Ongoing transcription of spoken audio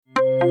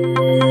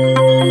Rupee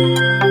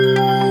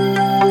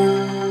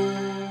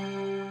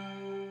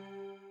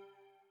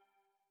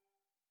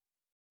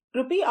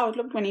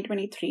Outlook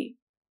 2023.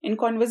 In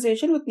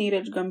conversation with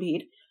Neeraj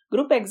Gambhir,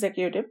 Group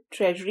Executive,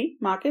 Treasury,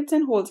 Markets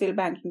and Wholesale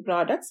Banking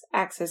Products,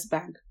 Axis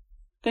Bank.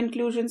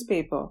 Conclusions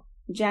Paper,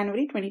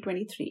 January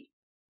 2023.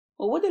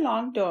 Over the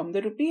long term,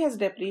 the rupee has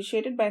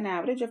depreciated by an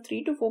average of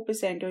 3 to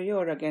 4% a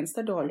year against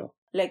the dollar.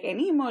 Like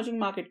any emerging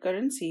market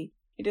currency,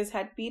 it has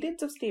had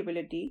periods of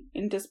stability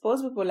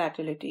interspersed with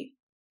volatility.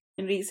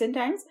 In recent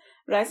times,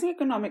 rising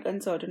economic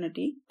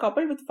uncertainty,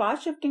 coupled with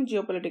fast-shifting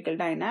geopolitical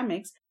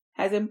dynamics,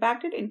 has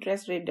impacted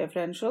interest rate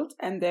differentials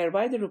and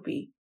thereby the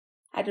rupee.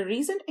 At a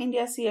recent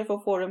India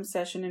CFO Forum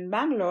session in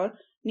Bangalore,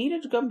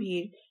 Neeraj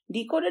Gambhir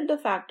decoded the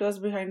factors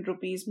behind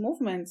rupee's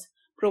movements,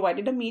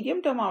 provided a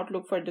medium-term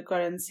outlook for the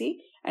currency,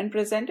 and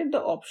presented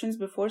the options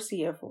before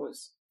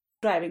CFOs.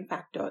 Driving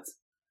factors.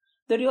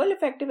 The real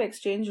effective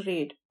exchange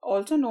rate,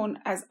 also known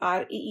as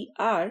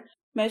REER,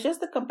 measures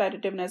the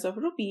competitiveness of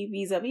rupee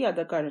vis-à-vis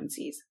other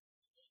currencies.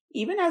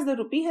 Even as the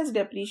rupee has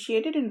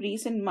depreciated in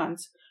recent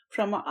months,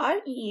 from a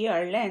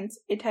REER lens,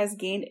 it has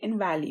gained in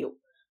value.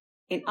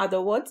 In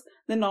other words,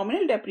 the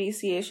nominal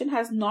depreciation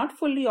has not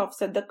fully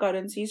offset the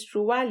currency's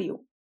true value.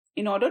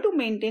 In order to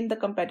maintain the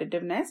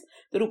competitiveness,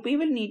 the rupee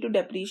will need to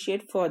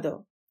depreciate further.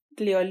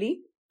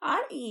 Clearly,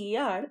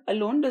 REER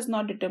alone does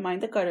not determine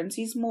the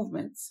currency's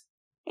movements.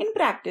 In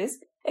practice,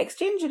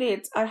 exchange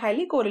rates are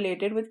highly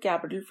correlated with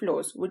capital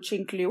flows, which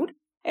include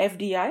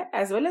FDI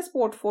as well as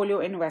portfolio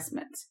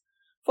investments.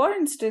 For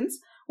instance,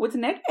 with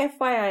net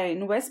FII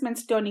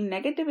investments turning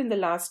negative in the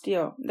last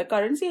year, the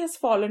currency has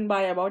fallen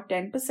by about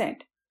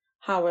 10%.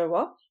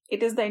 However,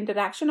 it is the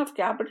interaction of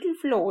capital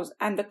flows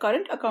and the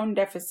current account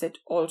deficit,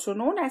 also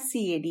known as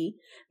CAD,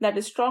 that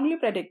is strongly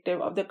predictive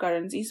of the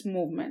currency's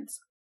movements.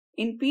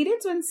 In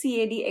periods when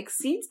CAD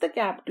exceeds the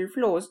capital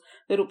flows,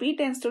 the rupee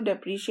tends to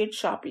depreciate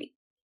sharply.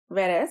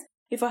 Whereas,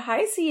 if a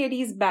high CAD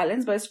is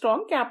balanced by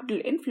strong capital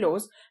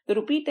inflows, the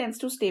rupee tends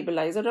to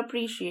stabilize or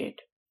appreciate.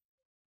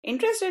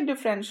 Interest rate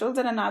differentials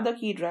are another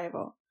key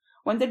driver.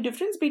 When the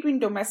difference between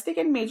domestic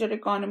and major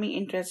economy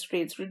interest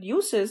rates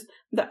reduces,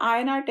 the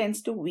INR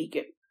tends to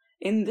weaken.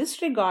 In this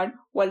regard,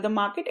 while the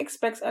market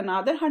expects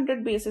another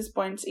 100 basis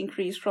points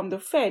increase from the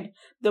Fed,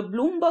 the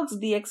Bloomberg's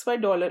DXY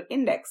dollar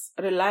index,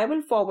 a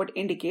reliable forward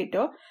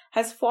indicator,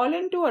 has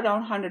fallen to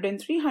around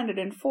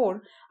 103-104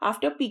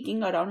 after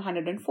peaking around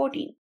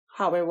 114.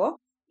 However,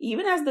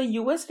 even as the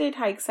US rate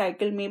hike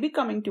cycle may be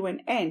coming to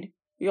an end,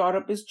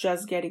 Europe is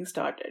just getting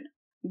started.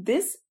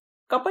 This,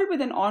 coupled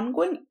with an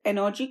ongoing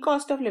energy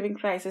cost of living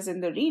crisis in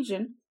the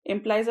region,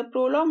 implies a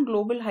prolonged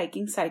global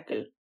hiking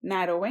cycle,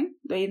 narrowing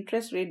the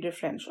interest rate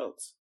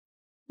differentials.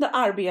 The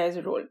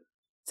RBI's role.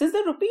 Since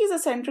the rupee is a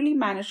centrally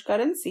managed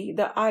currency,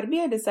 the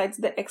RBI decides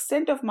the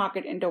extent of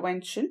market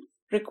intervention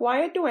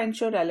required to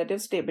ensure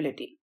relative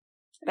stability.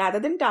 Rather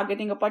than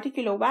targeting a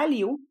particular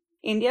value,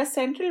 India's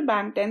central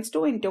bank tends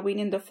to intervene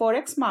in the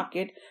forex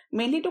market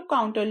mainly to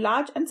counter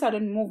large and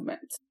sudden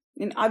movements.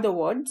 In other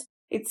words,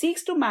 it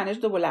seeks to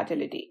manage the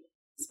volatility.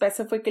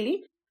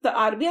 Specifically, the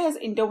RBI has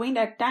intervened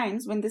at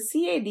times when the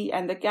CAD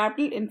and the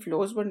capital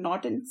inflows were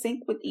not in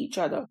sync with each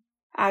other,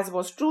 as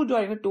was true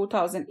during the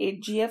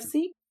 2008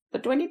 GFC, the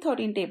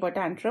 2013 taper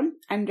tantrum,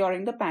 and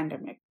during the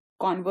pandemic.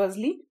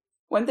 Conversely,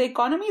 when the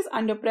economy is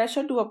under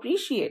pressure to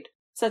appreciate,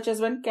 such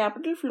as when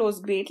capital flows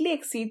greatly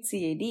exceed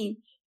CAD,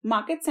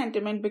 market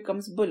sentiment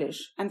becomes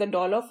bullish and the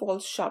dollar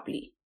falls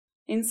sharply.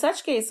 In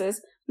such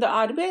cases, the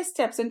RBI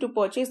steps in to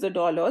purchase the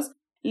dollars,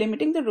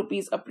 limiting the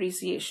rupee's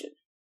appreciation.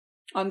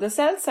 On the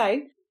sell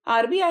side,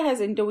 RBI has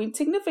intervened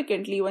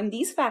significantly when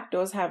these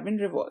factors have been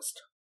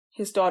reversed.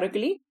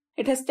 Historically,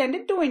 it has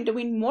tended to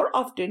intervene more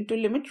often to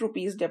limit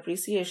rupee's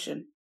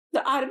depreciation.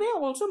 The RBI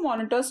also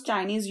monitors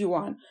Chinese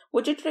yuan,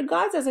 which it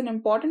regards as an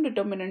important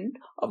determinant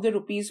of the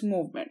rupee's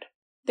movement.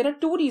 There are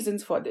two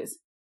reasons for this: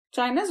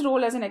 China's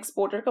role as an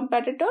exporter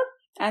competitor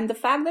and the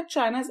fact that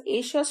China is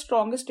Asia's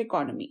strongest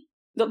economy.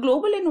 The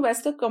global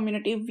investor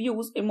community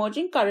views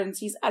emerging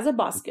currencies as a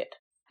basket.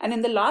 And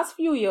in the last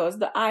few years,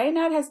 the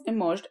INR has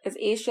emerged as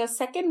Asia's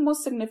second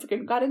most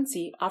significant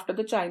currency after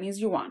the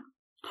Chinese yuan.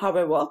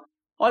 However,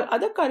 all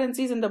other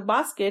currencies in the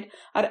basket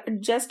are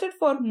adjusted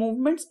for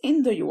movements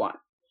in the yuan.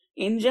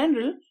 In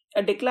general,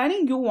 a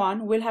declining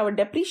yuan will have a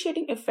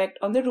depreciating effect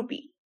on the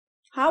rupee.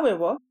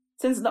 However,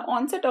 since the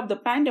onset of the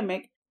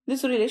pandemic,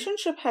 this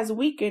relationship has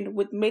weakened,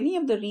 with many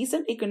of the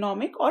recent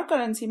economic or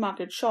currency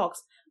market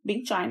shocks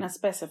being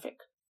China-specific.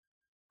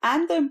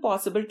 And the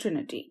impossible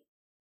trinity.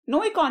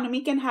 No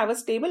economy can have a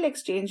stable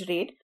exchange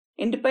rate,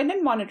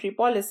 independent monetary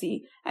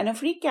policy, and a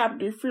free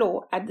capital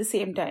flow at the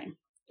same time.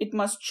 It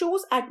must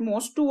choose at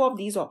most two of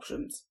these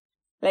options.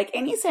 Like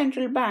any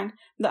central bank,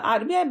 the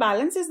RBI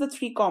balances the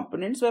three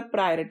components by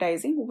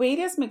prioritizing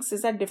various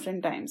mixes at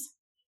different times.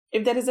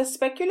 If there is a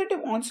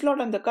speculative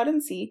onslaught on the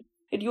currency,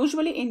 it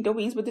usually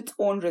intervenes with its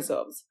own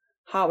reserves.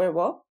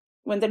 However,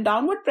 when the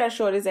downward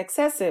pressure is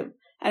excessive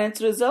and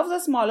its reserves are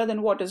smaller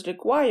than what is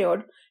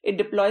required, it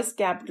deploys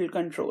capital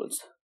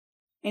controls.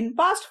 In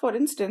past, for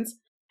instance,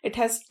 It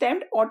has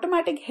stemmed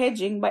automatic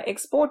hedging by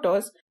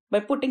exporters by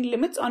putting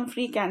limits on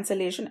free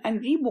cancellation and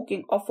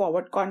rebooking of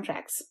forward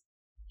contracts.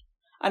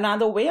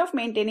 Another way of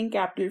maintaining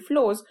capital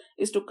flows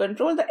is to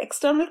control the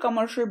external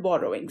commercial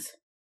borrowings.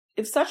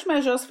 If such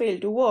measures fail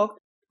to work,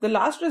 the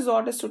last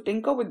resort is to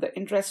tinker with the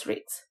interest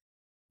rates.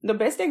 The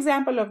best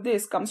example of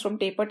this comes from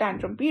taper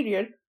tantrum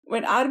period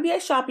when RBI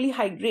sharply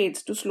hiked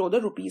rates to slow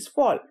the rupee's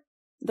fall.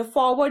 The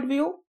forward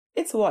view,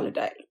 it's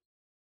volatile.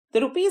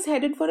 The rupee is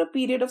headed for a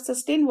period of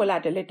sustained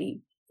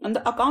volatility on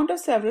the account of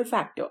several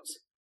factors.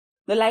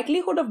 The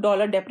likelihood of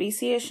dollar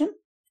depreciation,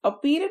 a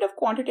period of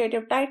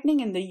quantitative tightening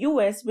in the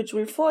US which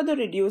will further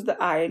reduce the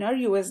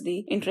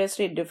INR-USD interest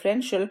rate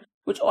differential,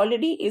 which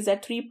already is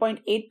at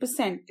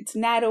 3.8%, its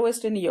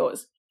narrowest in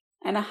years,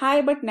 and a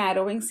high but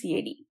narrowing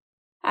CAD.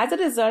 As a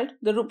result,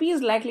 the rupee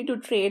is likely to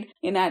trade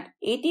in at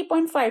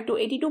 80.5 to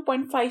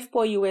 82.5 per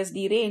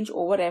USD range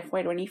over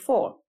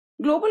FY24.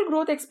 Global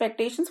growth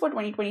expectations for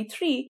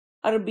 2023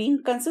 are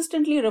being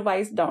consistently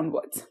revised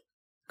downwards.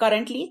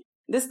 Currently,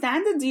 this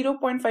stands at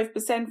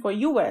 0.5% for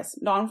US,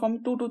 down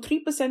from 2 to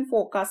 3%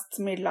 forecasts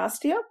made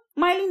last year,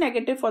 mildly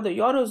negative for the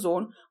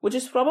Eurozone, which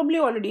is probably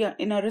already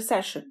in a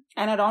recession,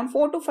 and around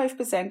 4 to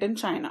 5% in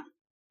China.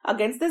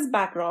 Against this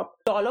backdrop,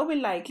 the dollar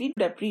will likely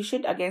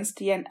depreciate against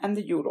yen and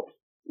the euro.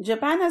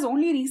 Japan has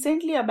only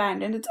recently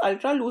abandoned its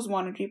ultra-loose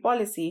monetary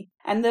policy,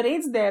 and the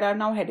rates there are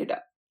now headed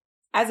up.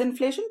 As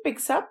inflation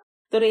picks up,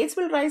 the rates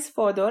will rise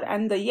further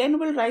and the yen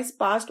will rise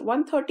past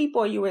 130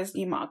 per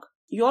USD mark.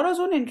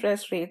 Eurozone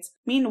interest rates,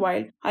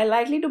 meanwhile, are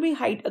likely to be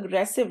hiked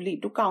aggressively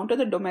to counter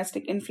the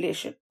domestic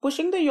inflation,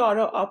 pushing the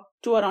euro up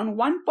to around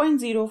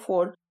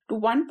 1.04 to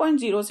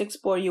 1.06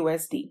 per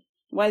USD,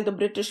 while the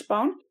British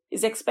pound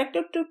is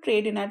expected to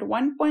trade in at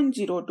 1.02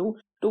 to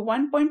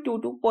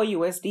 1.22 per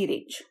USD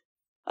range.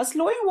 A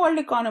slowing world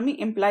economy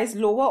implies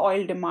lower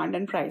oil demand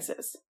and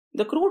prices.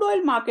 The crude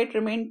oil market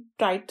remained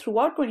tight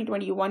throughout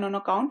 2021 on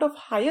account of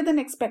higher than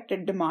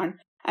expected demand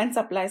and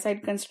supply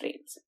side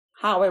constraints.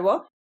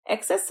 However,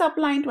 excess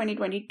supply in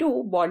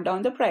 2022 brought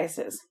down the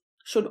prices.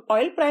 Should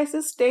oil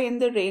prices stay in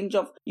the range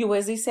of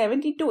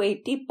 $70 to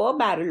 80 per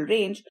barrel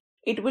range,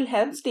 it will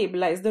help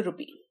stabilize the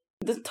rupee.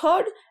 The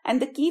third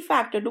and the key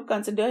factor to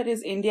consider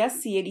is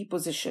India's CAD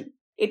position.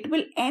 It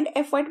will end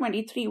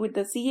FY23 with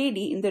the CAD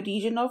in the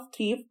region of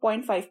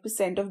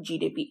 3.5% of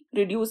GDP,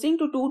 reducing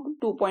to 2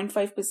 to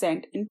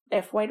 2.5% in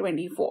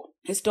FY24.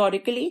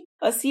 Historically,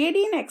 a CAD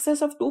in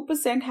excess of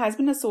 2% has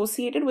been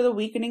associated with a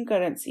weakening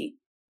currency.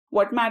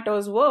 What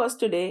matters worse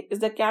today is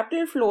that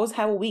capital flows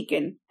have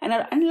weakened and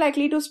are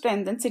unlikely to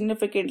strengthen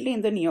significantly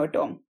in the near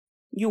term.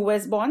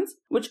 US bonds,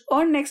 which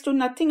earned next to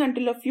nothing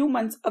until a few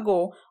months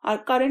ago, are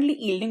currently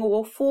yielding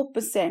over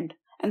 4%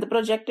 and are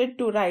projected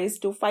to rise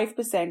to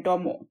 5% or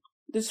more.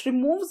 This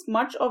removes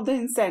much of the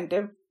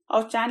incentive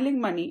of channeling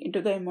money into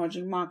the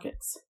emerging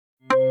markets.